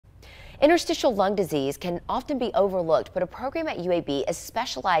Interstitial lung disease can often be overlooked, but a program at UAB is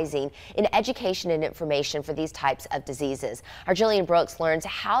specializing in education and information for these types of diseases. Our Jillian Brooks learns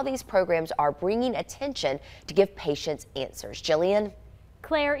how these programs are bringing attention to give patients answers. Jillian?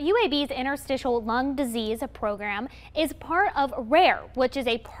 Claire, UAB's Interstitial Lung Disease program is part of RARE, which is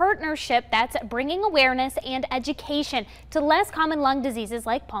a partnership that's bringing awareness and education to less common lung diseases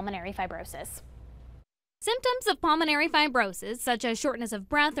like pulmonary fibrosis. Symptoms of pulmonary fibrosis, such as shortness of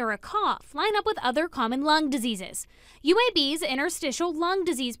breath or a cough, line up with other common lung diseases. UAB's Interstitial Lung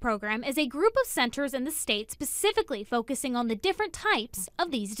Disease program is a group of centers in the state specifically focusing on the different types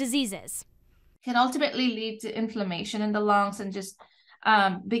of these diseases. Can ultimately lead to inflammation in the lungs and just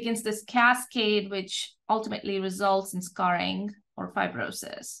begins this cascade, which ultimately results in scarring or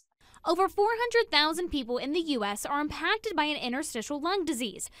fibrosis. Over 400,000 people in the U.S. are impacted by an interstitial lung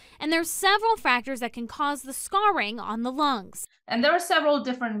disease, and there are several factors that can cause the scarring on the lungs. And there are several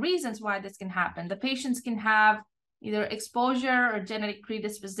different reasons why this can happen. The patients can have either exposure or genetic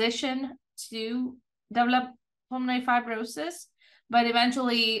predisposition to develop pulmonary fibrosis, but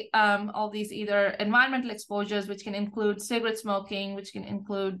eventually all these either environmental exposures, which can include cigarette smoking, which can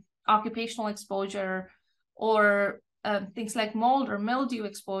include occupational exposure, or things like mold or mildew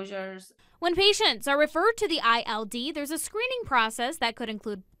exposures. When patients are referred to the ILD, there's a screening process that could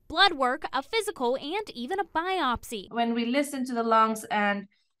include blood work, a physical, and even a biopsy. When we listen to the lungs and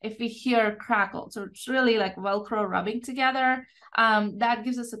if we hear crackles, so it's really like Velcro rubbing together, that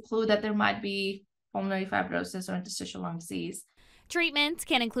gives us a clue that there might be pulmonary fibrosis or interstitial lung disease. Treatments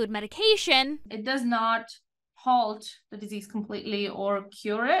can include medication. It does not halt the disease completely or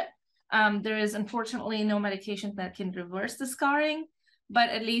cure it. There is unfortunately no medication that can reverse the scarring, but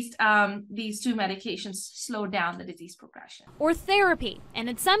at least these two medications slow down the disease progression. Or therapy, and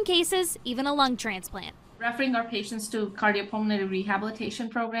in some cases, even a lung transplant. Referring our patients to cardiopulmonary rehabilitation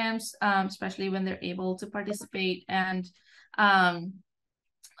programs, especially when they're able to participate and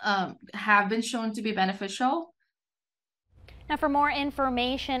have been shown to be beneficial. Now, for more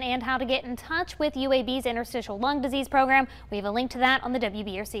information and how to get in touch with UAB's Interstitial Lung Disease program, we have a link to that on the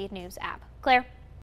WBRC News app. Claire?